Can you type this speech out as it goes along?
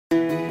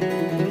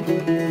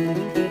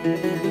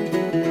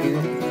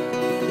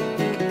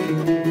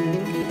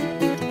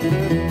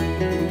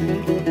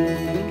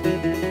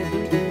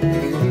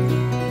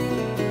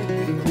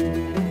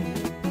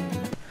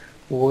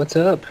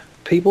What's up,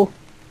 people?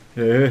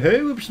 Hey, hey,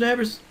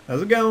 whippersnappers.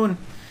 How's it going?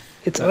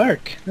 It's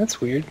ARK.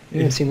 That's weird. You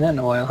haven't seen that in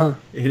a while, huh?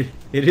 It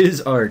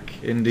is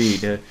ARK,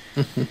 indeed.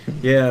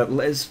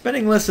 Yeah,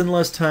 spending less and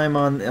less time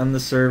on the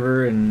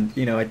server, and,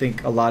 you know, I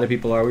think a lot of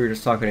people are. We were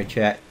just talking in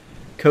chat.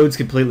 Code's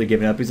completely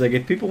given up. He's like,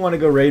 if people want to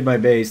go raid my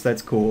base,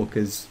 that's cool,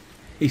 because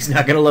he's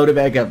not going to load it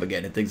back up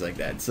again and things like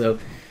that. So,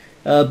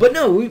 but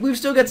no, we've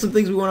still got some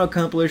things we want to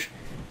accomplish.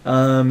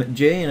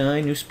 Jay and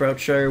I, New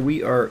Sproutshire,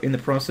 we are in the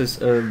process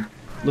of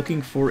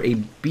looking for a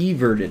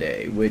beaver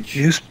today, which...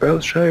 New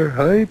Sproutshire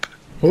hype.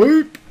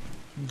 Hype!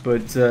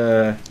 But,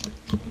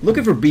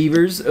 looking for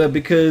beavers,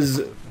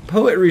 because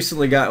Poet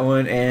recently got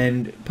one,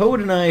 and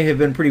Poet and I have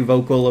been pretty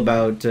vocal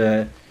about,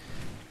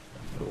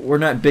 we're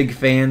not big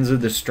fans of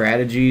the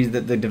strategies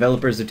that the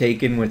developers have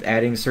taken with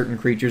adding certain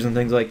creatures and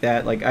things like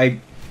that. Like,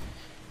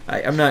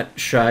 I'm not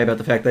shy about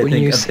the fact that I think...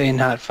 When you say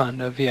not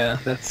fond of, yeah,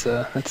 that's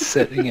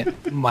setting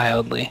it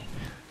mildly.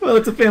 Well,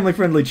 it's a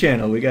family-friendly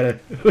channel. We gotta...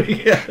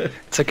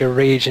 It's like a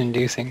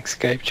rage-inducing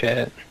Skype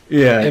chat.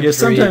 Yeah,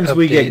 sometimes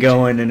we get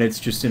going and it's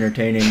just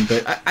entertaining,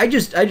 but I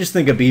just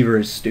think a beaver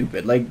is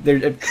stupid. Like,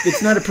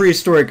 it's not a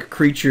prehistoric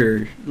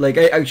creature. Like,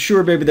 I'm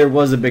sure maybe there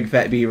was a big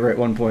fat beaver at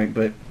one point,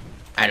 but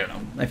I don't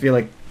know. I feel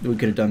like we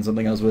could have done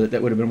something else with it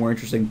that would have been more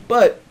interesting.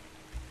 But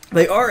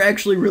they are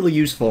actually really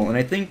useful, and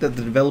I think that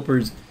the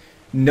developers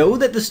know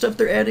that the stuff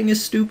they're adding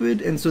is stupid,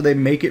 and so they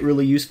make it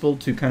really useful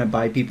to kind of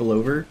buy people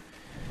over.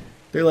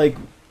 They're like,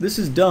 this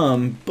is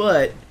dumb,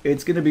 but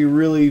it's going to be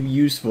really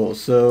useful,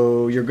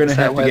 so you're going to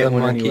have to get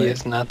one anyway. The monkey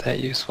is not that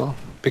useful,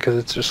 because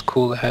it's just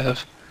cool to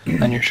have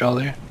on your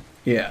shoulder.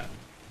 Yeah.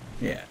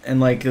 Yeah,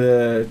 and like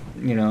the,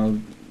 you know,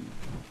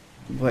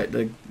 I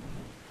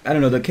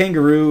don't know, the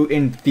kangaroo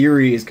in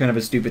theory is kind of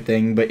a stupid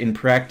thing, but in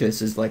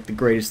practice is like the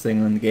greatest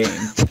thing in the game.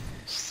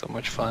 So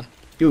much fun.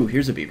 Ooh,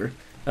 here's a beaver.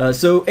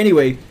 So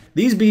anyway,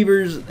 these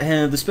beavers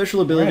have the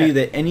special ability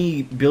that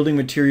any building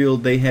material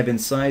they have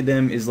inside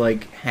them is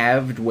like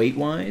halved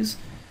weight-wise,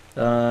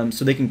 so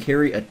they can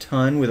carry a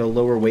ton with a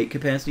lower weight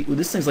capacity. Ooh,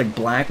 this thing's like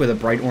black with a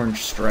bright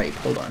orange stripe.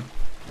 Hold on.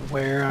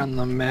 Where on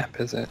the map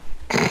is it?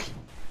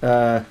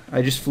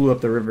 I just flew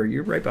up the river.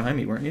 You're right behind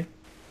me, weren't you?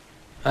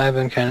 I've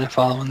been kind of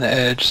following the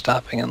edge,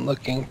 stopping and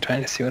looking,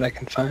 trying to see what I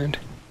can find.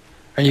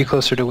 Are you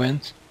closer to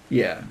winds?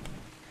 Yeah.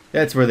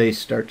 That's where they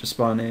start to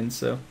spawn in,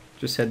 so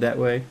just head that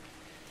way.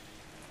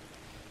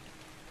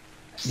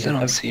 Still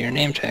don't see your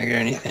name tag or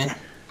anything.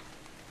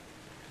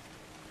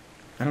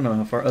 I don't know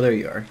how far other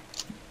you are.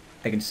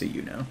 I can see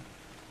you now.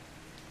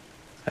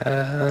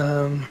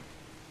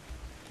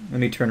 Let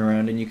me turn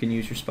around and you can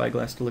use your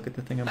spyglass to look at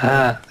the thing I'm doing.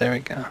 Ah, there we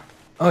go.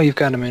 Oh, you've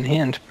got him in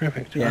hand.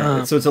 Perfect.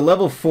 Yeah, so it's a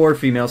level 4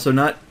 female, so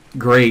not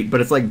great,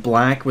 but it's like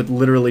black with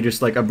literally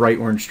just like a bright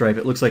orange stripe.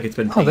 It looks like it's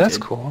been painted. Oh, that's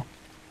cool.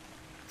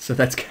 So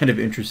that's kind of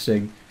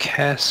interesting.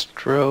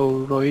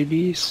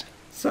 Castroroides?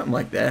 Something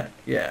like that,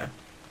 yeah.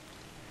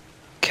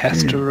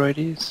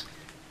 Castroroides?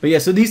 But yeah,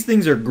 so these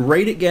things are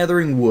great at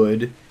gathering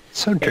wood.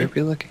 So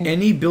derpy looking.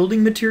 Any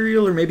building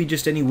material, or maybe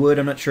just any wood,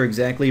 I'm not sure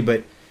exactly,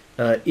 but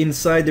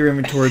inside their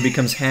inventory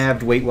becomes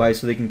halved weight-wise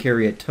so they can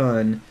carry a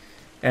ton.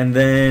 And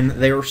then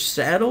their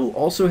saddle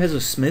also has a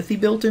smithy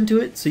built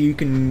into it, so you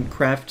can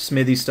craft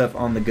smithy stuff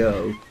on the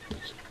go.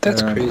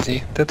 That's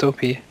crazy. That's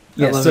OP.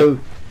 Yeah, so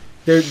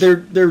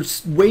they're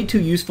way too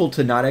useful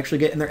to not actually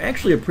get, and they're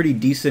actually a pretty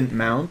decent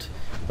mount.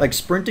 Like,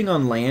 sprinting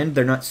on land,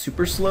 they're not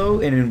super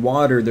slow, and in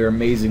water, they're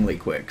amazingly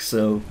quick,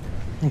 so...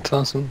 That's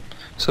awesome.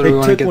 So do we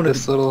want to get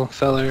this little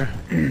feller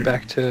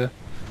back to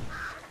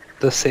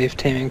the safe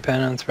taming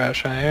pen on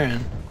Sproutshire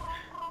and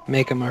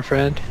make him our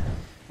friend?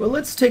 Well,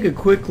 let's take a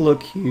quick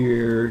look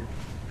here.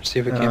 See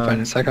if we can't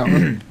find a second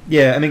one.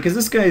 Yeah, I mean, because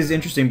this guy is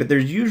interesting, but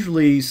there's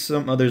usually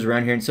some others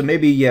around here, and so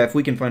maybe, yeah, if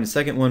we can find a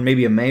second one,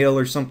 maybe a male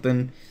or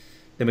something,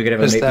 then we could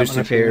have a mate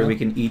booster pair. We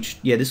can each...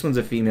 Yeah, this one's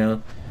a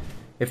female.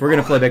 If we're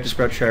going to fly back to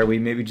Sproutshire, we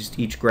maybe just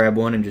each grab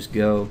one and just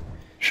go.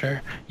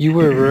 Sure. You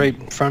were right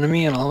in front of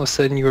me, and all of a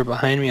sudden you were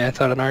behind me. I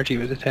thought an Archie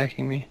was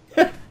attacking me.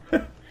 It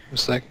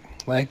was like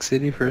Lag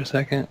City for a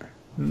second.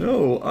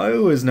 No, I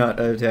was not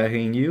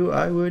attacking you.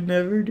 I would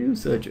never do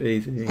such a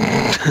thing.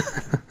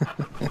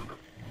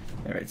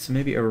 Alright, so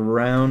maybe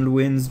around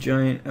Wind's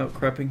giant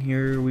outcropping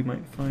here, we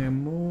might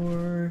find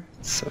more.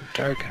 It's so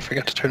dark, I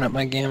forgot to turn up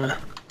my gamma.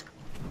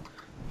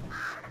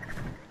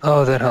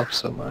 Oh, that helps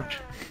so much.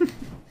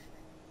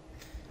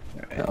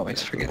 I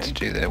always forget to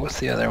do that. What's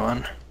the other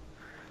one?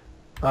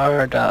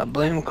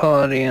 Blame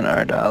quality and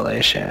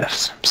lay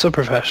shafts. I'm so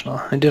professional.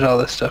 I did all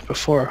this stuff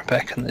before,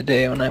 back in the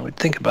day when I would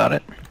think about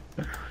it.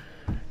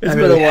 It's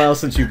been a while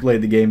since you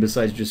played the game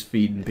besides just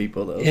feeding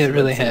people, though. It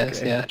really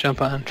has, yeah. Jump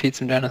on, feed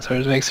some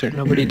dinosaurs, make certain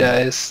nobody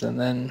dies, and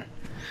then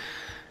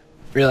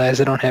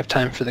realize I don't have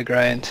time for the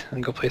grind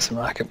and go play some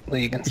Rocket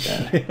League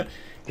instead.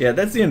 Yeah,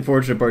 that's the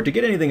unfortunate part. To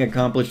get anything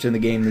accomplished in the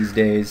game these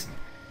days,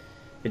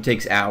 it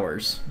takes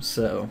hours,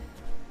 so...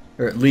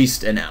 Or at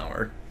least an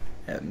hour.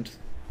 And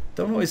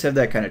don't always have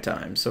that kind of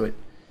time, so it...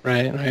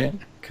 Right.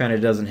 Kind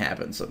of doesn't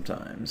happen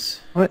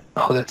sometimes. What?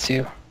 Oh, that's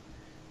you.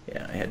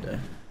 Yeah, I had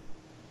to...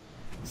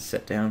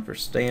 Set down for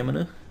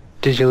stamina.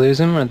 Did you lose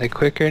them? Are they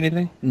quick or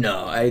anything?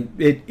 No, I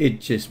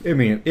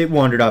mean, it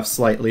wandered off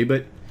slightly,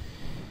 but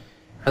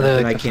Are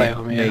they like I the can't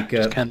Phiomia? make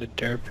Just up. kind of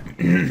derp.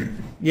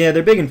 Yeah,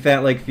 they're big and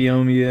fat like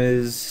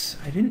Phiomias.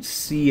 I didn't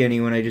see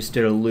any when I just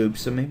did a loop,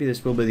 so maybe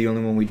this will be the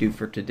only one we do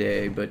for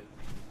today, but...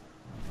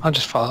 I'll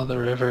just follow the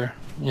river,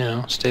 you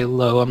know, stay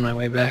low on my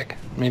way back.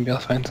 Maybe I'll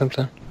find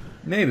something.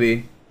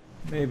 Maybe.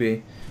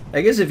 Maybe.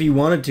 I guess if you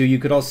wanted to, you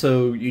could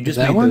also... You just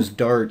made those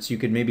darts. You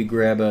could maybe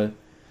grab a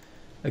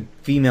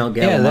female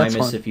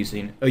Gallimimus if you've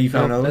seen... Oh, you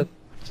found another one?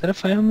 Is that a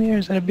Phiomia or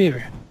is that a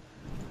beaver?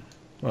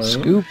 Well,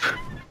 Scoop.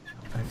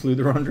 I flew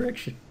the wrong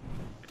direction.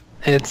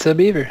 It's a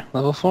beaver,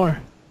 level 4.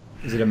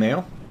 Is it a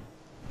male?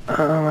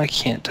 I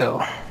can't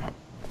tell.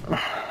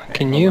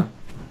 Can you?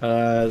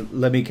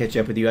 Let me catch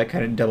up with you. I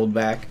kind of doubled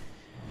back.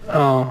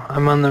 Oh,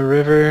 I'm on the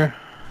river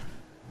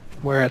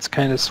where it's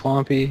kind of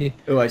swampy.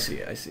 Oh, I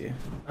see. I see.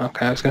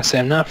 Okay, I was going to say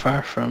I'm not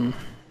far from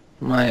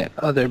my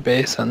other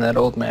base on that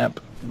old map.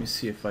 Let me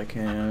see if I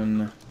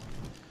can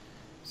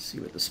see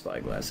with the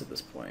spyglass at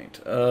this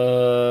point.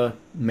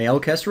 Male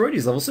Castoroid,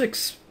 he's level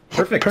 6.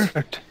 Perfect.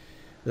 Perfect.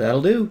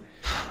 That'll do.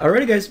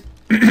 Alrighty, guys.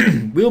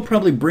 We'll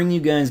probably bring you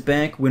guys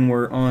back when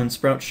we're on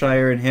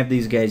Sproutshire and have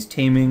these guys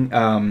taming.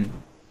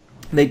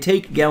 They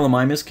take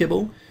Gallimimus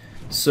kibble,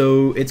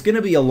 so it's going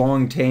to be a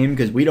long tame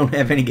because we don't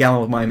have any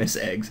Gallimimus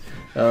eggs.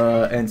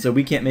 And so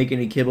we can't make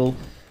any kibble.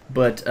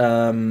 But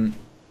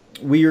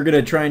we are going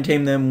to try and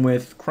tame them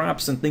with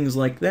crops and things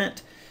like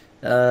that.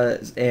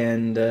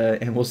 And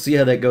we'll see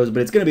how that goes.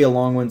 But it's going to be a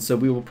long one, so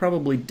we will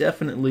probably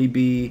definitely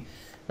be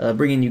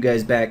bringing you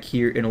guys back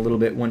here in a little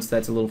bit once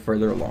that's a little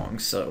further along.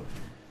 So,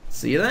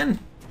 see you then.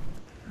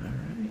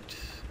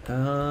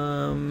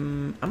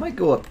 Alright. I might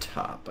go up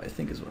top, I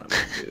think is what I'm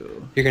going to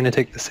do. You're going to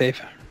take the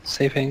safe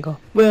angle?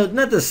 Well,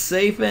 not the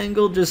safe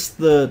angle, just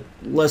the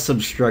less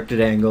obstructed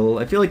angle.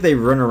 I feel like they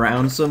run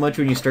around so much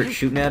when you start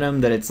shooting at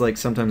them that it's like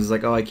sometimes it's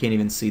like, oh, I can't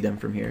even see them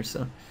from here,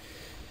 so...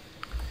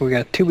 We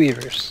got 2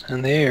 beavers,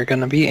 and they are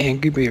gonna be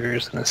angry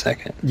beavers in a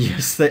second.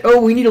 Yes, they... Oh,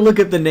 we need to look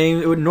up the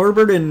name.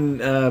 Norbert and...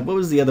 what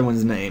was the other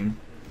one's name?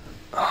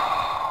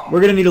 Oh,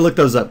 we're gonna need to look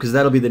those up, because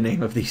that'll be the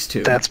name of these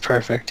 2. That's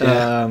perfect,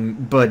 yeah.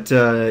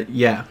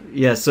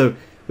 Yeah, so...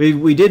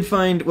 We did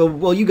find...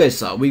 Well, you guys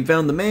saw. We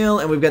found the male,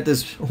 and we've got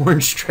this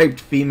orange-striped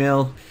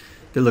female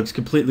that looks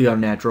completely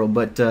unnatural,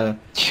 but... yeah,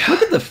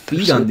 look at the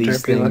feet on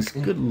these things.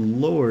 looking. Good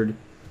lord.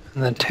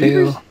 And the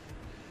tail...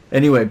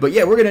 Anyway, but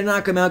yeah, we're going to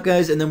knock them out,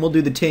 guys, and then we'll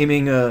do the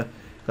taming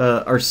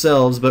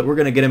ourselves, but we're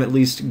going to get them at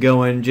least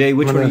going. Jay,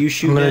 which one are you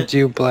shooting at? I'm going to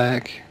do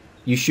black.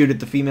 You shoot at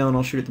the female and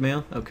I'll shoot at the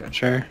male? Okay.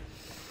 Sure.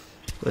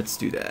 Let's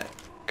do that.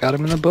 Got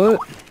him in the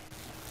butt.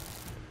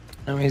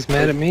 Now he's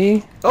mad at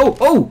me. Oh!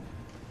 Oh!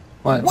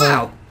 What?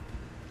 Wow!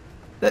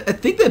 I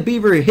think that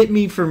beaver hit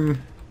me from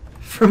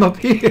up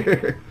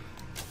here.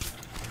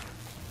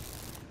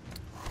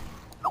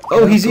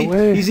 Oh, he's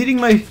eating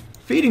my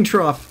feeding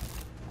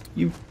trough.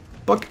 You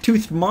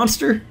buck-toothed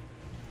monster.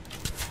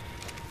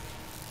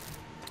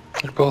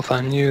 They're both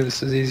on you.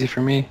 This is easy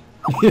for me.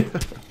 Yeah.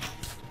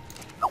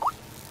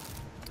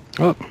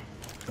 Oh.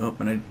 Oh,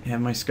 and I have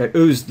my sky.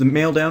 Oh, is the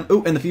male down?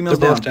 Oh, and the female's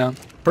They're both down.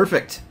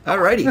 Perfect.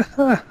 Alrighty.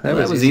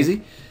 that was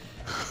easy.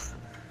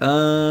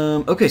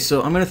 Okay,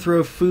 so I'm gonna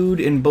throw food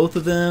in both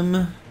of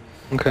them.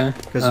 Okay.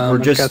 Because we're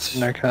just got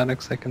some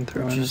narcotics I can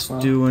throw in as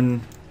well.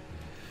 Doing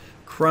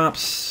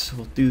crops.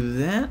 We'll do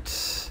that.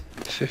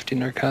 50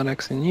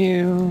 narcotics in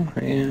you,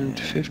 and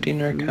 50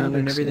 narcotics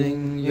and everything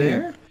in you.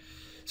 there.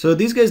 So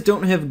these guys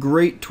don't have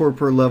great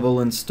torpor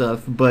level and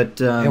stuff, but...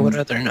 yeah, what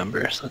are their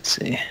numbers? Let's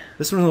see.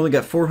 This one only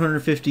got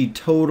 450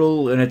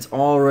 total, and it's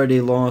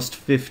already lost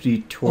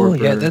 50 torpor.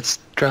 Oh yeah, that's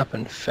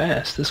dropping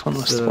fast. This one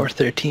was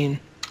 413.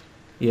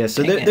 Yeah,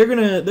 so they're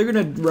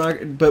gonna rock,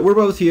 but we're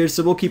both here,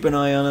 so we'll keep an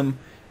eye on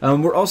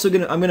them. We're also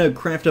I'm gonna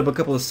craft up a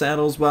couple of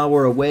saddles while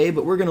we're away,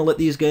 but we're gonna let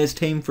these guys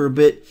tame for a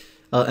bit.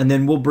 And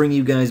then we'll bring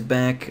you guys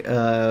back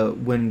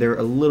when they're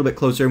a little bit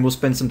closer, and we'll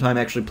spend some time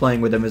actually playing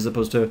with them as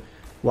opposed to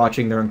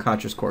watching their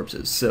unconscious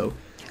corpses. So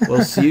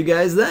we'll see you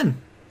guys then.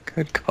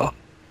 Good call.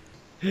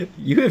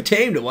 You have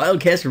tamed a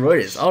wild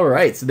Castoroidus. All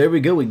right, so there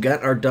we go. We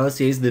got our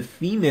dossiers. The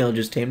female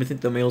just tamed. I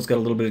think the male's got a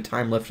little bit of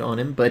time left on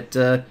him, but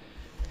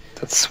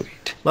that's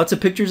sweet. Lots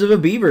of pictures of a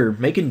beaver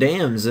making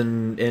dams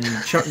and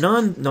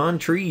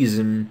non-trees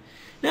and.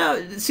 Now,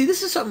 see,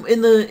 this is something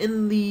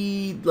in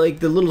the like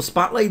the little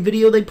spotlight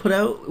video they put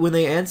out when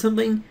they add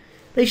something.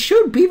 They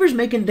showed beavers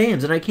making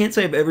dams, and I can't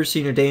say I've ever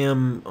seen a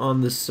dam on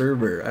this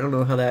server. I don't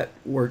know how that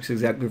works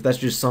exactly. If that's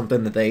just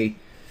something that they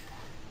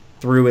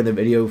threw in the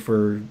video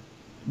for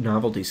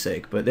novelty's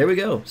sake, but there we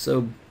go.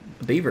 So,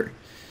 a beaver.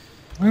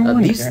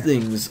 These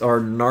things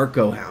are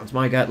narco hounds.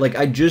 My God, like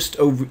I just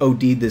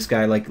OD'd this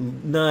guy like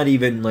not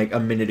even like a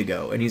minute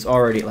ago, and he's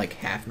already like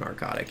half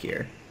narcotic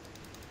here.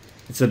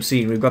 It's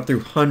obscene. We've got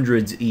through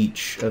hundreds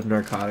each of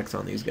narcotics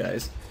on these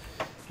guys.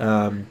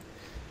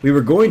 We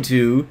were going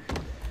to...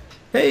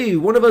 Hey,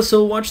 one of us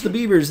will watch the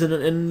beavers,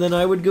 and then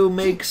I would go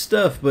make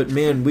stuff. But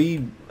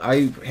man,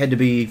 I had to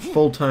be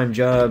full-time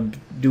job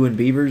doing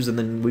beavers, and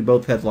then we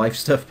both had life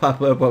stuff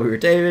pop up while we were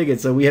taming, and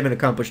so we haven't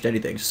accomplished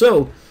anything.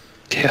 So,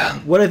 Yeah.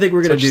 what I think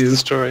we're gonna Such is do. the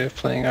story of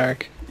playing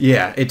ARK.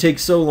 Yeah, it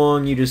takes so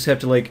long. You just have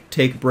to like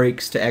take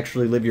breaks to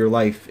actually live your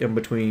life in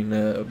between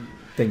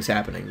things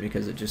happening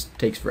because it just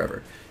takes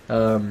forever.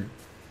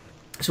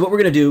 So what we're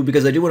gonna do,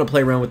 because I do want to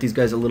play around with these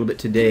guys a little bit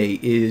today,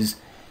 is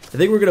I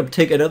think we're gonna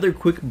take another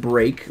quick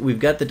break. We've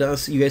got the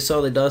dossier. You guys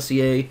saw the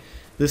dossier.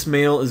 This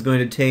male is going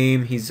to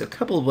tame. He's a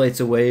couple of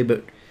lights away,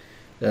 but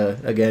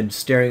again,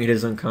 staring at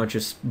his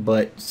unconscious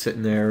butt,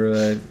 sitting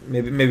there.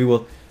 Maybe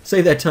we'll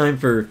save that time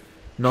for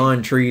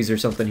gnawing trees or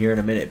something here in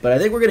a minute. But I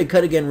think we're gonna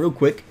cut again real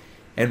quick,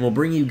 and we'll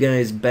bring you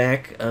guys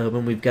back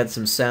when we've got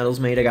some saddles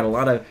made. I got a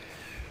lot of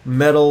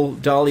metal.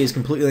 Dolly is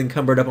completely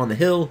encumbered up on the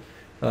hill.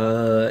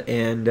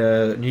 And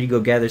need to go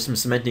gather some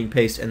cementing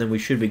paste, and then we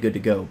should be good to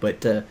go.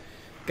 But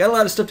got a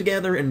lot of stuff to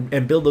gather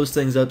and build those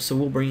things up, so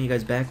we'll bring you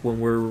guys back when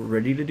we're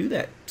ready to do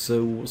that.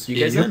 So we'll see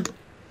you guys then.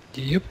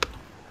 Yep.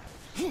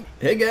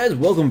 Hey guys,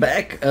 welcome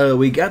back.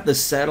 We got the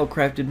saddle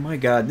crafted. My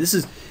God, this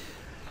is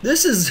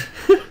this is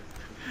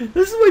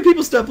why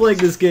people stop playing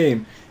this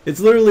game. It's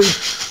literally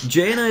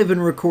Jay and I have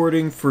been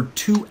recording for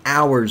 2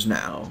 hours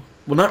now.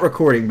 Well, not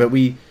recording, but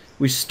we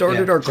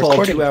started our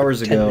call 2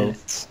 hours ago.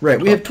 Minutes. Right,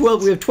 we have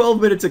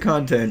 12 minutes of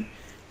content,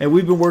 and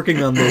we've been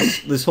working on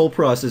this whole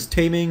process,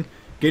 taming,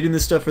 getting the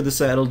stuff for the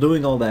saddle,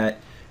 doing all that.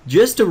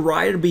 Just to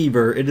ride a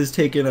beaver, it has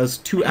taken us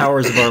 2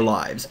 hours of our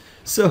lives.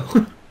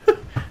 So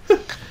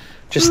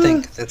just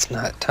think that's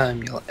not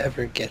time you'll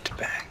ever get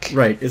back.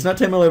 right, it's not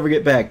time I'll ever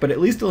get back, but at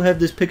least I'll have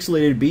this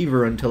pixelated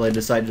beaver until I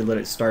decide to let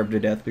it starve to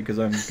death because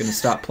I'm going to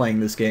stop playing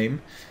this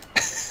game.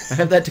 I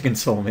have that to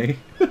console me.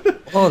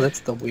 Oh, that's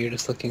the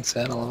weirdest looking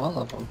saddle of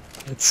all of them.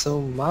 It's so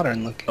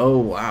modern looking. Oh,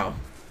 wow.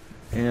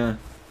 Yeah.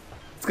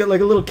 It's got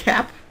like a little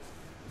cap.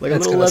 Like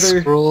It's a little got leather.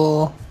 a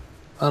scroll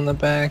on the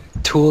back,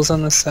 tools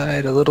on the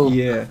side, a little...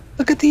 Yeah.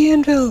 Look at the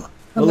anvil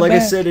Well, like I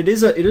said, it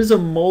is a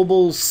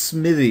mobile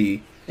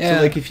smithy. Yeah.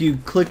 So like if you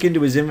click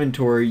into his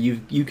inventory,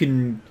 you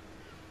can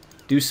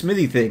do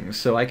smithy things.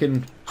 So I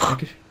can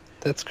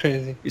That's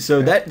crazy.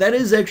 So that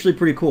is actually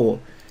pretty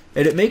cool.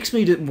 And it makes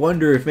me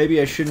wonder if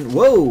maybe I shouldn't...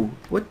 Whoa!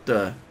 What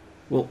the...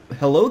 Well,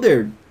 hello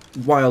there,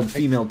 wild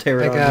female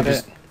pterodon. I got who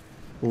just it.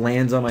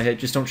 lands on my head.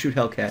 Just don't shoot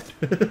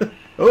Hellcat.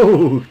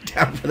 Oh,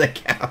 down for the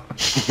cow.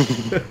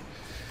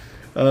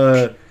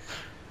 But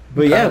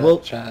yeah,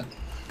 well... Shot.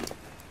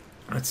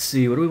 Let's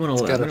see, what do we want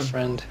to It's got a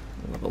friend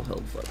level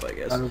health up, I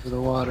guess. out over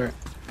the water.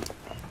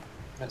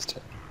 Missed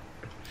it.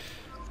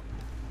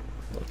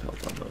 Level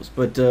health on those.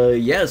 But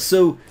yeah,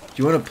 so do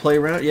you want to play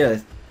around? Yeah.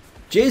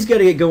 Jay's got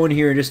to get going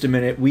here in just a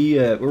minute.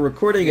 We're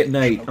recording at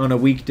night on a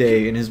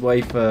weekday, and his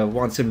wife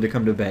wants him to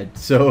come to bed.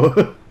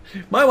 So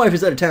my wife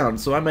is out of town,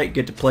 so I might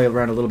get to play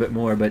around a little bit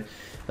more. But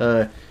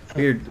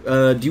here,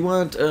 do you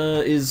want?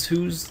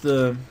 Who's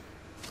the?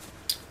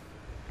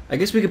 I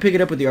guess we could pick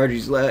it up with the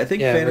RGs. I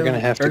think Yeah, Phantom, we're gonna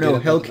have to or no,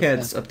 get it up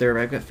Hellcat's up there.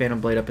 I've got Phantom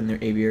Blade up in their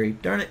aviary.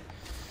 Darn it!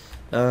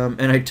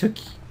 And I took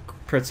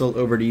Pretzel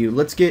over to you.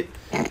 Let's get.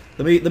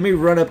 Let me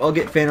run up. I'll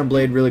get Phantom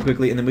Blade really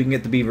quickly, and then we can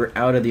get the beaver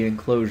out of the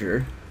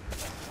enclosure.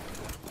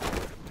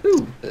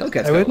 Ooh, Hellcat's I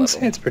got a wouldn't say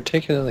level. it's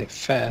particularly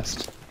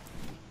fast.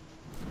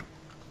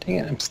 Dang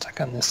it, I'm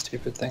stuck on this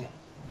stupid thing.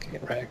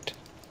 Get wrecked.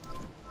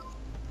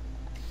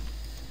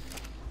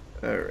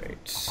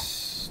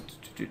 Alright.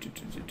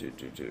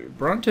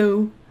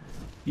 Bronto,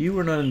 you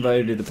were not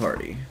invited to the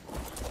party.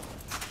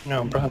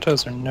 No,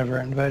 Brontos are never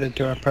invited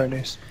to our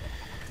parties.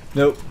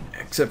 Nope,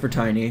 except for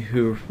Tiny,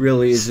 who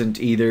really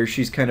isn't either.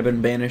 She's kind of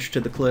been banished to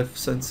the cliff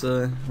since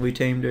we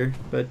tamed her,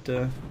 but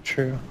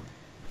True.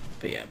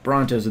 yeah,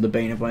 Brontos are the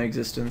bane of my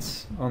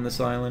existence on this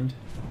island.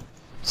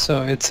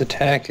 So its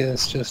attack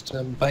is just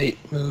a bite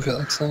move, it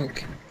looks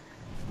like.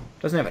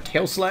 Doesn't have a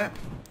tail slap?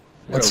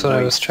 That's what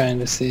I was trying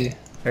to see.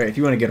 Alright, if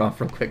you want to get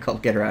off real quick, I'll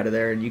get her out of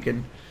there and you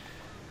can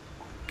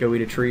go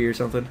eat a tree or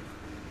something.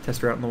 Test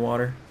her out in the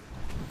water.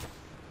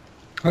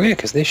 Oh yeah,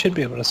 because they should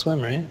be able to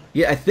swim, right?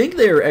 Yeah, I think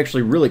they're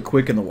actually really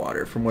quick in the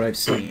water from what I've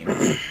seen.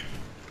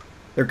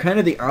 They're kind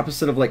of the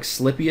opposite of like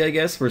Slippy, I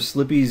guess, where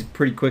Slippy's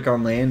pretty quick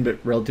on land but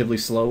relatively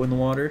slow in the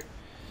water.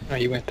 Oh,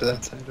 you went to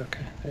that side.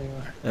 Okay, there you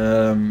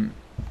are.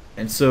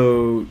 And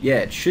so yeah,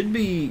 it should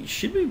be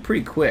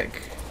pretty quick.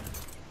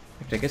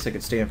 In fact, I guess I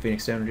could stay on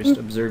Phoenix Down and just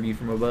observe you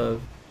from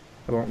above.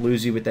 I won't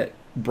lose you with that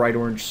bright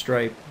orange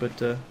stripe,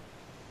 but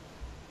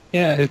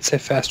Yeah, I'd say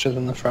faster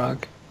than the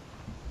frog.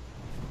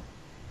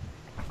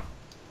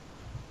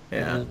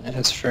 yeah. And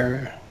as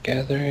for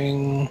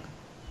gathering,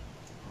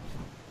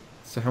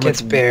 So how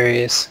gets much?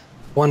 berries.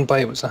 One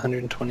bite was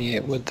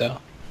 128 wood, though.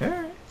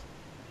 Alright.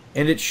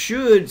 And it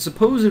should,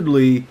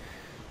 supposedly,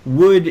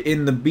 wood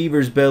in the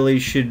beaver's belly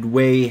should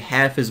weigh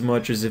half as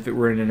much as if it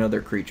were in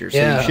another creature. So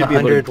Yeah, you should be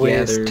able to 100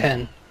 weighs gather...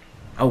 10.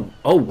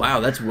 Oh wow,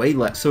 that's way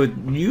less. So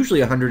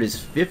usually 100 is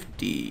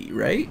 50,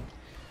 right?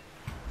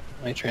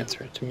 Might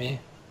transfer it to me.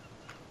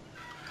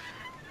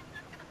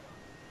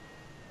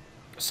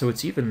 So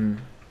it's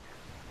even...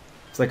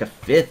 It's like a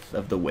fifth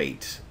of the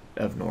weight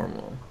of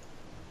normal.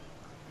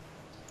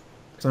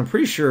 Because I'm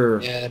pretty sure...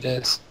 Yeah, it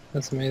is.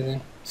 That's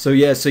amazing. So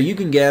yeah, so you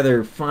can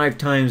gather 5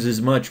 times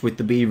as much with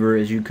the beaver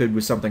as you could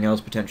with something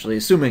else potentially,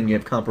 assuming you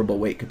have comparable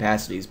weight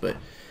capacities. But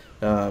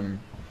where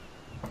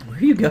are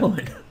you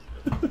going?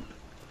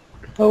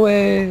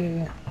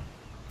 Away.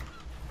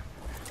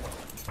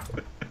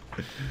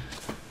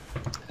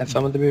 Have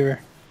fun with the beaver.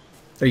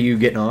 Are you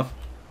getting off?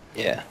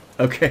 Yeah.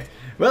 Okay.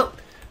 Well,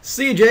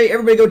 see you, Jay.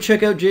 Everybody go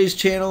check out Jay's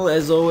channel,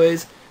 as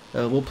always.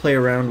 We'll play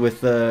around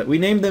with... we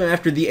named them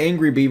after the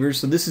angry beavers,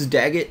 so this is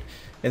Daggett,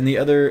 and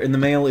the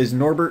male is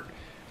Norbert.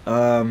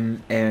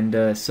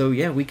 So,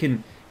 yeah, we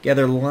can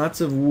gather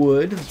lots of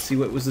wood. Let's see,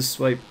 what was the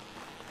swipe?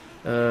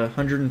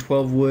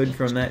 112 wood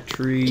from that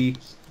tree.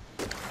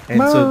 And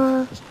bye.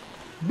 So...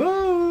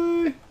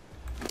 Bye!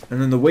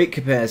 And then the weight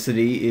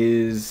capacity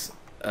is...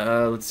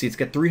 let's see, it's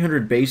got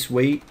 300 base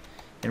weight.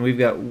 And we've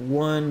got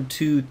 1,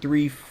 2,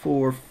 3,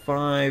 4,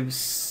 5,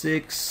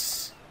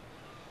 6,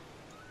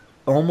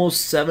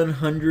 almost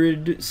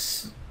 700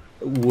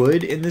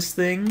 wood in this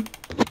thing,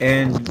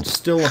 and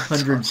still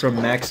 100 from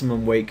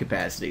maximum weight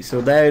capacity. So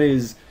that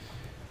is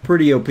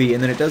pretty OP.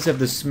 And then it does have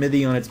the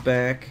smithy on its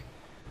back.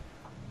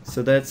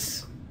 So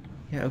that's,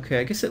 yeah,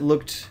 okay. I guess it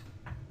looks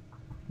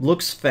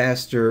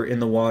faster in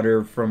the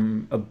water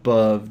from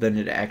above than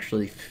it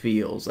actually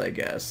feels, I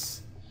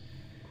guess.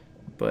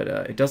 But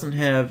it doesn't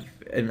have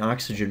an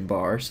oxygen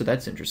bar, so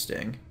that's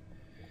interesting.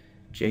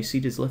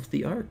 JSeed has left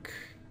the ARK.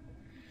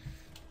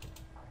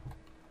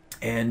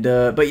 And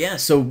but yeah,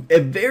 so a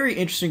very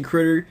interesting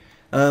critter.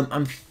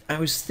 I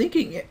was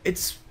thinking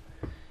its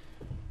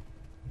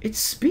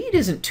speed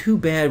isn't too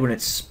bad when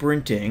it's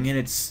sprinting, and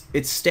its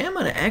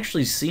stamina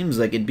actually seems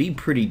like it'd be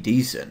pretty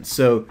decent.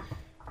 So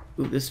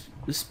ooh, this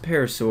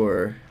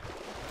parasaur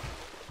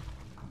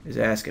is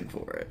asking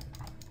for it.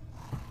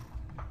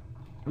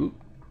 Ooh,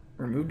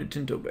 removed a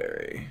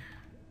Tintoberry.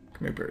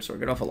 Come here, Parasaur.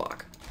 Get off a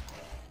lock.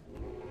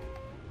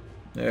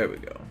 There we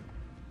go.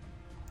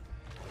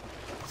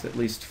 It's at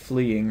least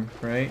fleeing,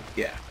 right?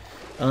 Yeah.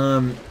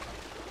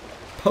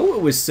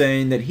 Poet was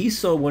saying that he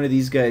saw one of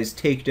these guys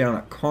take down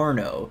a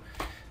Carno.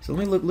 So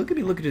let me look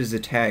at his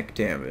attack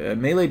damage.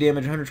 Melee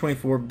damage,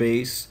 124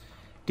 base.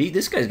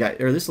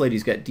 This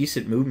lady's got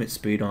decent movement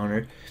speed on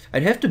her.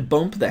 I'd have to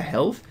bump the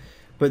health,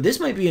 but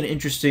this might be an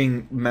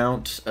interesting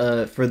mount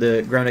for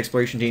the ground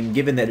exploration team,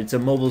 given that it's a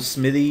mobile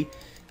smithy.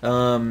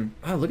 Wow,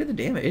 look at the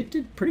damage. It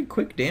did pretty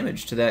quick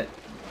damage to that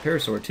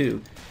Parasaur,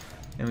 too.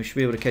 And we should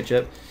be able to catch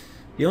up.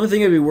 The only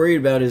thing I'd be worried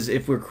about is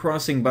if we're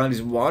crossing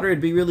bodies of water,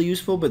 it'd be really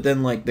useful, but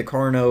then, like, the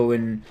Carno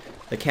and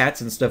the cats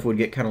and stuff would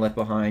get kind of left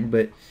behind.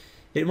 But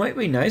it might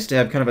be nice to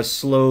have kind of a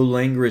slow,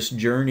 languorous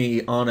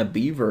journey on a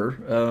beaver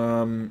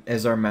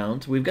as our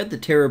mount. We've got the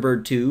Terror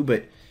Bird, too,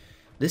 but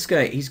this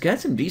guy, he's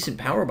got some decent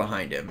power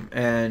behind him.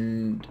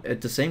 And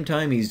at the same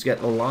time, he's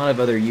got a lot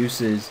of other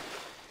uses.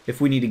 If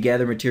we need to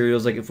gather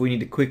materials, like if we need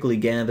to quickly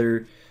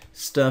gather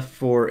stuff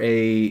for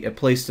a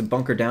place to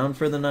bunker down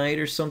for the night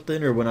or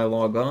something, or when I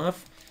log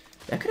off,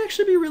 that could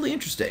actually be really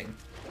interesting.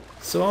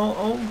 So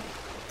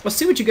I'll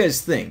see what you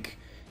guys think.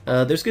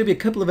 There's going to be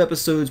a couple of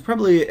episodes,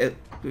 probably at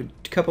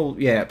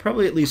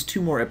least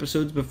 2 more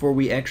episodes before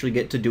we actually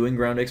get to doing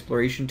ground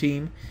exploration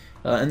team,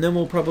 and then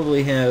we'll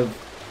probably have,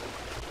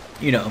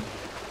 you know,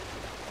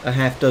 a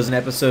half dozen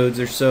episodes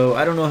or so.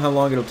 I don't know how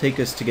long it'll take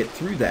us to get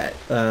through that.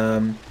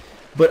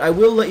 But I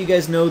will let you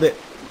guys know that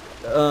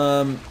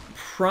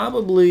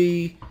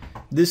probably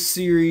this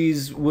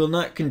series will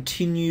not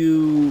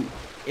continue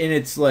in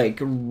its like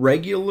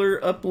regular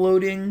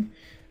uploading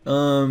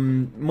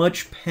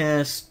much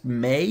past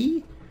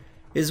May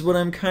is what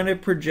I'm kind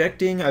of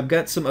projecting. I've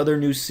got some other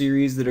new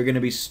series that are going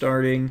to be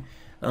starting,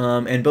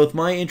 and both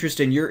my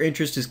interest and your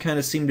interest has kind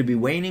of seemed to be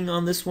waning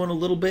on this one a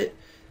little bit,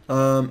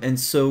 and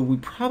so we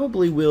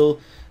probably will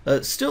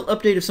still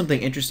update if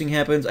something interesting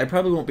happens. I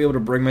probably won't be able to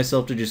bring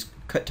myself to just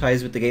cut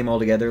ties with the game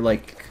altogether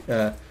like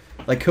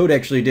Code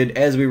actually did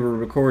as we were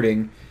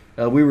recording.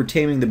 We were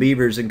taming the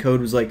beavers, and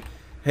Code was like,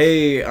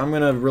 hey, I'm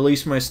going to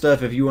release my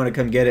stuff if you want to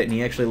come get it, and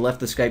he actually left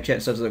the Skype chat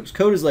and stuff. So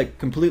Code is like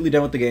completely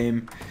done with the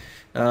game.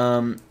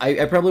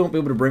 I probably won't be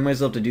able to bring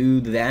myself to do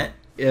that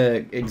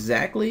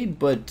exactly,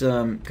 but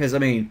because, I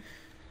mean,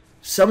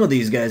 some of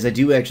these guys I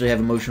do actually have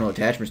emotional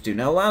attachments to.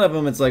 Now, a lot of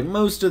them, it's like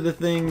most of the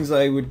things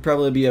I would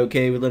probably be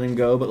okay with letting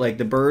go, but like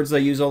the birds I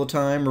use all the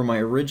time or my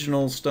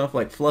original stuff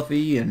like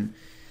Fluffy and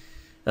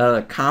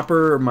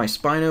Copper or my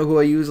Spino, who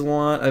I use a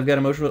lot. I've got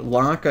emotional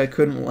Lock I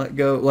couldn't let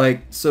go.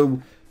 Like,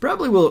 so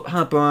probably we'll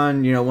hop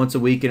on, you know, once a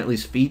week and at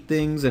least feed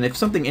things, and if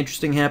something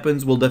interesting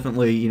happens, we'll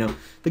definitely, you know,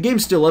 the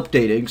game's still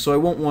updating, so I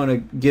won't want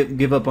to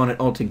give up on it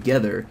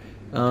altogether.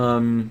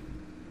 I'm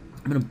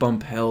going to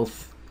bump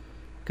health.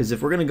 Because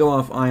if we're going to go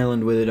off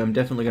island with it, I'm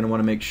definitely going to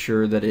want to make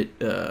sure that it's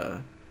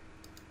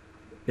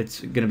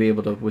going to be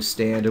able to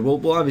withstand.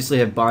 We'll obviously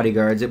have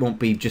bodyguards. It won't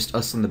be just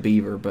us and the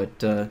beaver,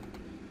 but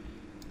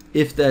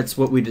if that's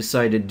what we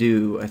decide to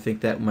do, I think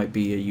that might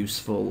be a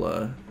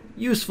useful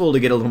to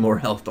get a little more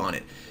health on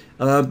it.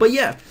 But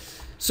yeah,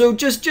 so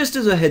just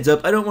as a heads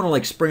up, I don't want to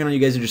like spring it on you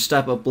guys and just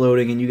stop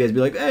uploading and you guys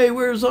be like, hey,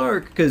 where's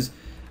ARK? Because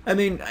I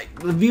mean,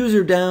 the views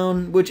are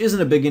down, which isn't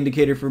a big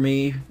indicator for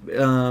me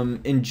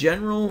in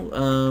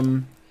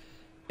general,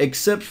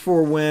 except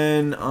for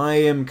when I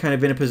am kind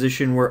of in a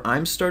position where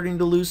I'm starting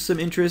to lose some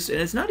interest,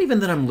 and it's not even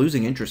that I'm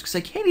losing interest, because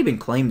I can't even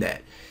claim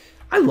that.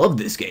 I love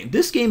this game.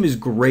 This game is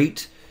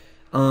great.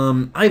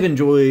 I've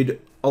enjoyed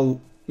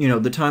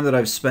the time that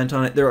I've spent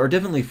on it. There are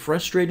definitely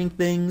frustrating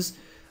things,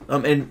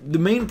 and the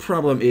main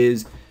problem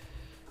is,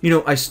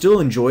 I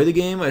still enjoy the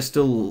game. I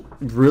still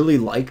really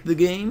like the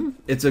game.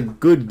 It's a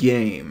good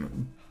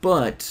game,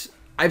 but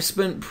I've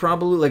spent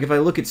probably, like, if I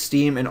look at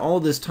Steam, and all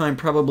this time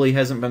probably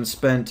hasn't been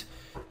spent,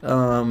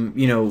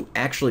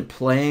 actually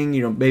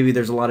playing. Maybe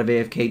there's a lot of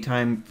AFK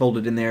time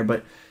folded in there,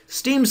 but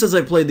Steam says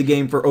I played the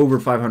game for over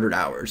 500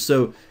 hours.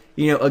 So,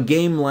 a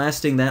game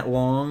lasting that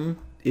long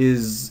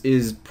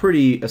is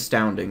pretty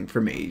astounding for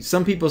me.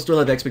 Some people still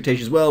have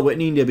expectations. Well,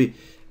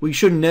 we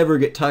should never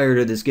get tired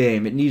of this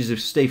game. It needs to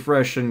stay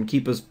fresh and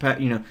keep us,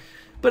 But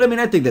I mean,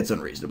 I think that's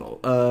unreasonable.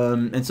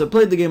 And so I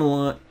played the game a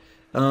lot.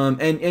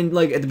 And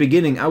like at the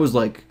beginning, I was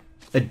like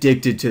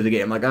addicted to the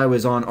game. Like I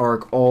was on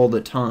ARK all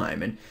the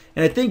time, and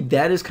I think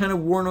that is kind of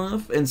worn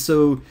off. And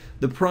so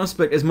the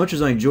prospect, as much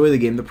as I enjoy the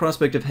game, the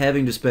prospect of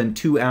having to spend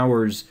 2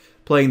 hours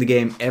playing the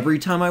game every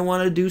time I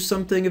want to do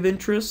something of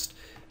interest,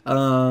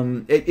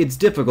 it's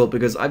difficult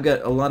because I've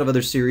got a lot of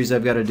other series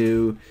I've got to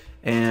do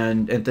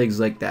and things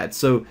like that.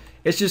 So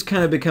it's just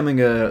kind of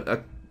becoming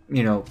a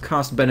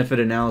cost-benefit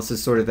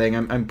analysis sort of thing.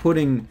 I'm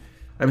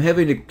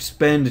having to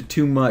spend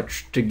too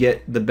much to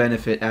get the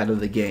benefit out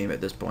of the game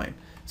at this point.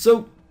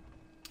 So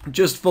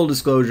just full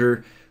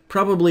disclosure,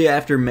 probably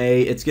after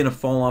May it's going to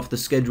fall off the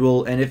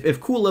schedule, and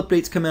if cool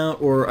updates come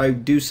out or I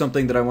do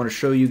something that I want to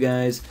show you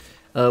guys,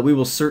 we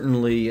will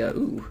certainly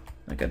ooh,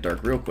 that got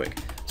dark real quick.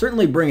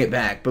 Certainly bring it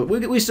back, but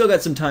we still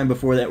got some time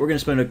before that. We're going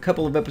to spend a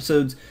couple of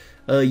episodes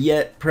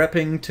yet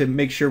prepping to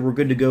make sure we're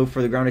good to go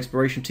for the ground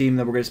exploration team.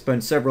 Then we're going to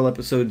spend several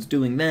episodes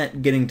doing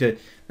that, getting to be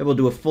able to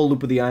do a full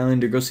loop of the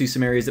island or go see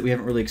some areas that we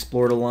haven't really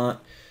explored a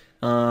lot.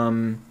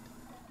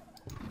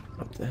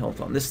 Up the health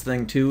on this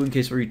thing too, in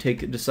case we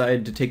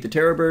decide to take the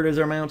Terror Bird as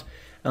our mount.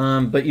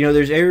 But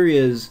there's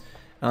areas.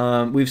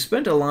 We've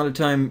spent a lot of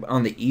time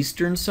on the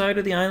eastern side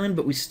of the island,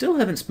 but we still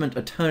haven't spent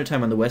a ton of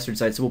time on the western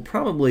side, so we'll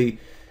probably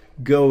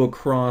go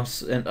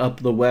across and up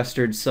the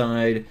western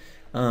side.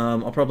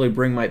 I'll probably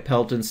bring my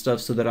pelt and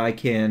stuff so that I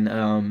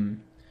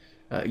can,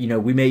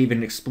 we may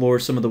even explore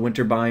some of the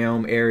winter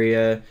biome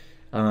area.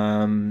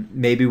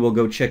 Maybe we'll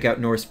go check out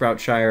North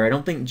Sproutshire. I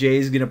don't think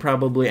Jay's going to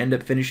probably end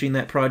up finishing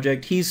that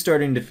project. He's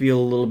starting to feel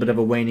a little bit of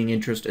a waning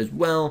interest as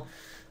well.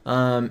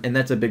 And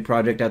that's a big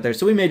project out there.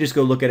 So we may just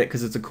go look at it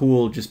because it's a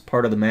cool just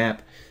part of the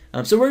map.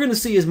 So we're going to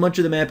see as much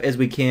of the map as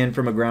we can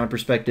from a ground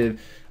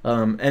perspective.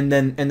 And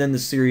then the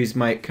series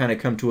might kind of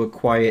come to a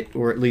quiet,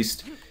 or at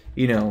least,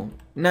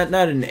 not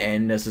an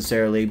end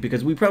necessarily,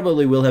 because we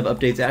probably will have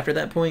updates after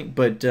that point,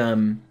 but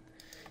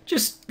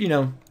just,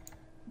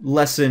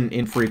 lessen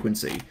in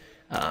frequency.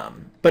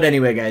 But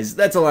anyway, guys,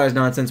 that's a lot of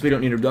nonsense we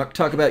don't need to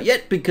talk about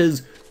yet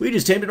because we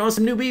just tamed an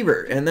awesome new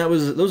beaver, and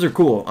those are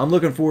cool. I'm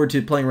looking forward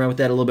to playing around with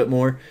that a little bit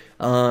more.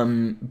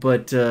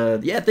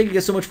 Yeah, thank you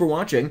guys so much for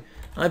watching.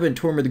 I've been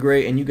Tormer the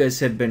Grey, and you guys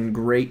have been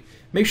great.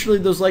 Make sure to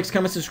leave those likes,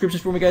 comments,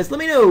 subscriptions for me, guys. Let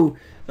me know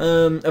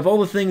of all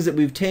the things that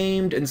we've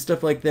tamed and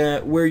stuff like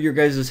that, where your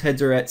guys'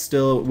 heads are at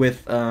still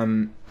with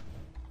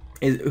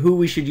who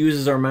we should use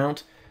as our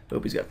mount.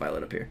 Hope he's got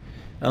Violet up here.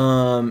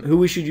 Who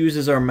we should use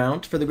as our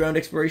mount for the ground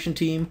exploration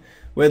team,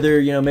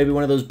 whether maybe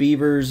one of those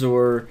beavers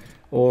or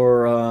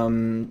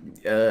the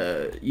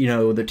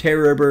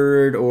Terror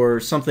Bird or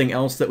something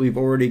else that we've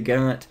already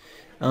got.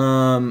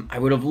 I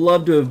would have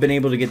loved to have been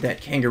able to get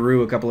that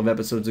kangaroo a couple of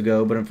episodes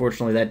ago, but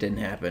unfortunately that didn't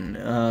happen.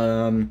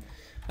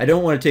 I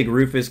don't want to take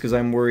Rufus because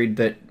I'm worried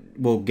that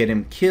we'll get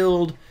him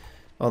killed.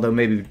 Although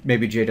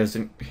maybe Jay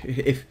doesn't.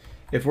 If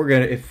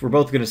we're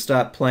both gonna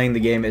stop playing the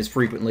game as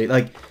frequently,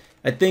 like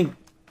I think.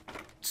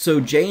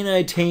 So Jay and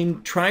I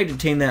tried to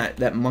tame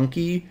that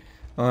monkey,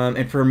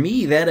 and for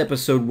me that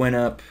episode went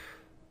up.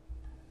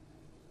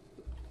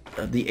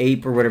 The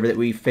ape or whatever that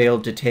we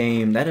failed to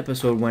tame, that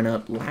episode went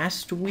up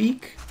last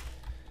week,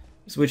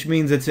 which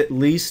means it's at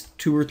least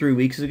 2 or 3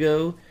 weeks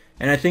ago.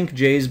 And I think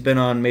Jay's been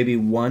on maybe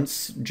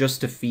once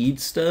just to feed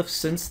stuff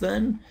since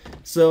then.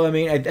 So I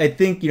mean, I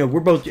think we're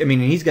both. I mean,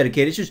 he's got a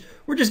kid. It's just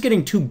we're just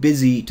getting too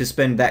busy to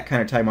spend that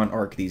kind of time on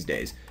ARK these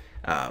days.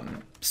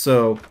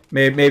 So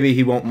maybe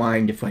he won't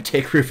mind if I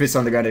take Rufus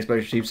on the ground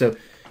exploration team. So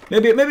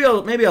maybe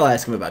I'll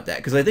ask him about that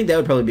because I think that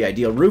would probably be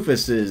ideal.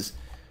 Rufus is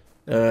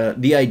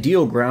the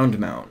ideal ground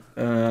mount,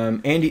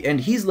 and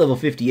he's level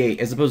 58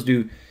 as opposed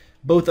to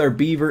both our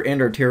beaver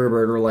and our Terror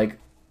Bird are like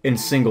in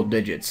single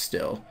digits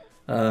still.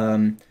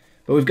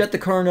 But we've got the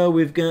Carno,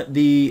 we've got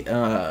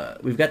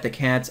the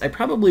cats. I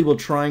probably will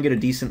try and get a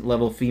decent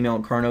level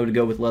female Carno to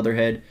go with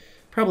Leatherhead.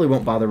 Probably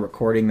won't bother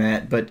recording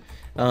that, but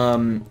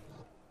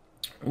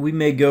we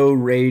may go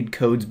raid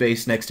Codes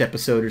base next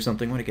episode or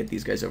something. I want to get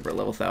these guys over a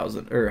level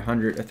 1,000 or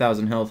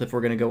 1,000 health if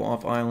we're going to go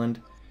off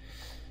island.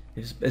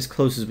 As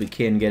close as we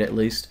can get at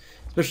least.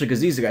 Especially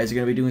because these guys are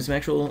going to be doing some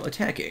actual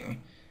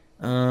attacking.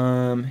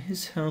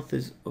 His health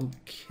is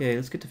okay.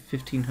 Let's get to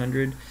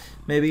 1500,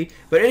 maybe.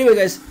 But anyway,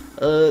 guys,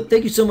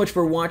 thank you so much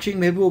for watching.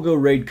 Maybe we'll go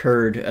raid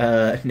Kurd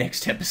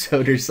next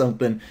episode or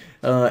something,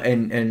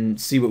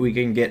 and see what we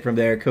can get from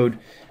there. Code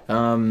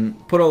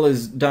put all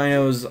his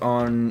dinos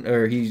on,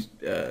 or he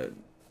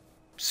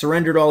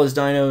surrendered all his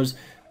dinos,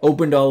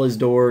 opened all his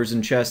doors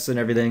and chests and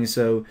everything.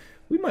 So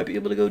we might be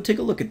able to go take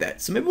a look at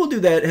that. So maybe we'll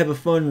do that. Have a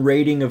fun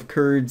raiding of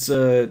Kurd's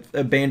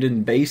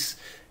abandoned base.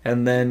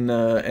 And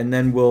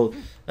then we'll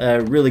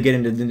really get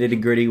into the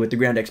nitty-gritty with the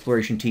ground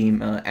exploration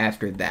team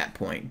after that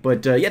point.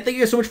 But yeah, thank you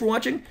guys so much for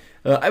watching.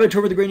 I've been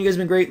Tortoise the Grain. You guys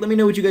have been great. Let me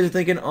know what you guys are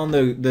thinking on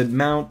the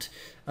mount.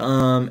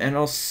 And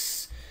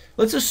let's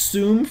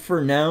assume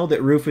for now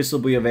that Rufus will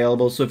be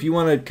available. So if you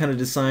want to kind of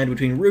decide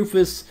between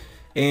Rufus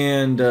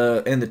and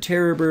the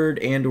Terror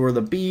Bird or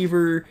the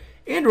Beaver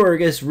or I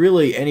guess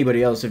really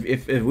anybody else,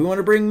 if we want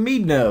to bring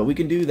Midna, we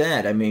can do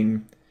that. I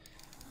mean,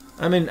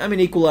 I'm an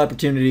equal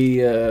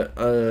opportunity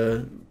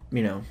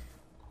you know,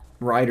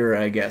 rider,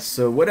 I guess.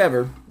 So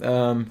whatever.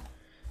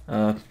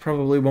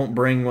 Probably won't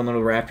bring one of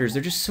the raptors.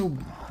 They're just so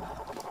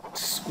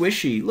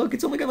squishy. Look,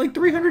 it's only got like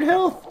 300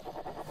 health.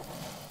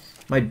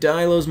 My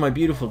Dilos, my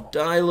beautiful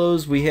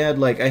Dilos. We had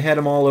like, I had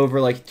them all over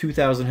like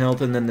 2,000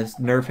 health, and then this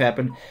nerf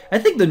happened. I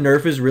think the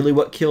nerf is really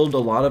what killed a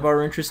lot of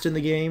our interest in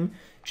the game.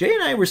 Jay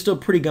and I were still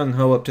pretty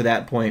gung-ho up to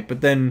that point,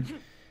 but then,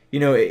 you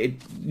know,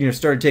 it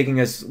started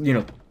taking us,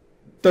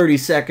 30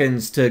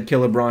 seconds to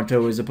kill a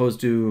Bronto as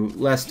opposed to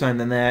less time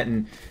than that,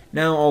 and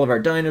now all of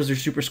our dinos are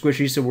super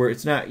squishy, so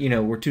it's not,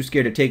 we're too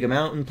scared to take them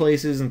out in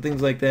places and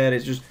things like that.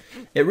 It's just,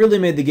 it really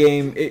made the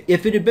game,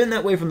 if it had been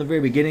that way from the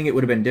very beginning, it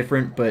would have been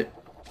different, but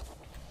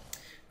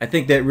I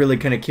think that really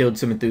kind of killed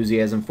some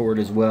enthusiasm for it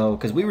as well,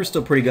 because we were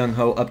still pretty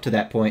gung-ho up to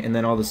that point, and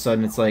then all of a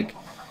sudden it's like,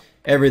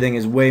 everything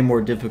is way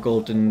more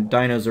difficult, and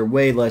dinos are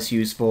way less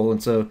useful,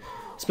 and so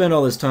spend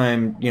all this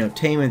time,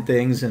 taming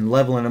things and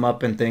leveling them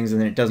up and things, and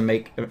then it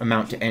doesn't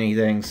amount to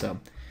anything. So,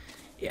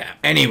 yeah.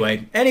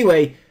 Anyway, thank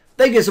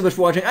you guys so much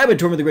for watching. I've been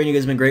Torm with the Grain. You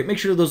guys have been great. Make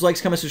sure to those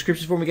likes, comments,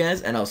 subscriptions for me,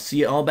 guys, and I'll see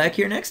you all back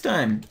here next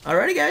time.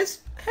 Alrighty,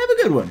 guys. Have a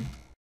good one.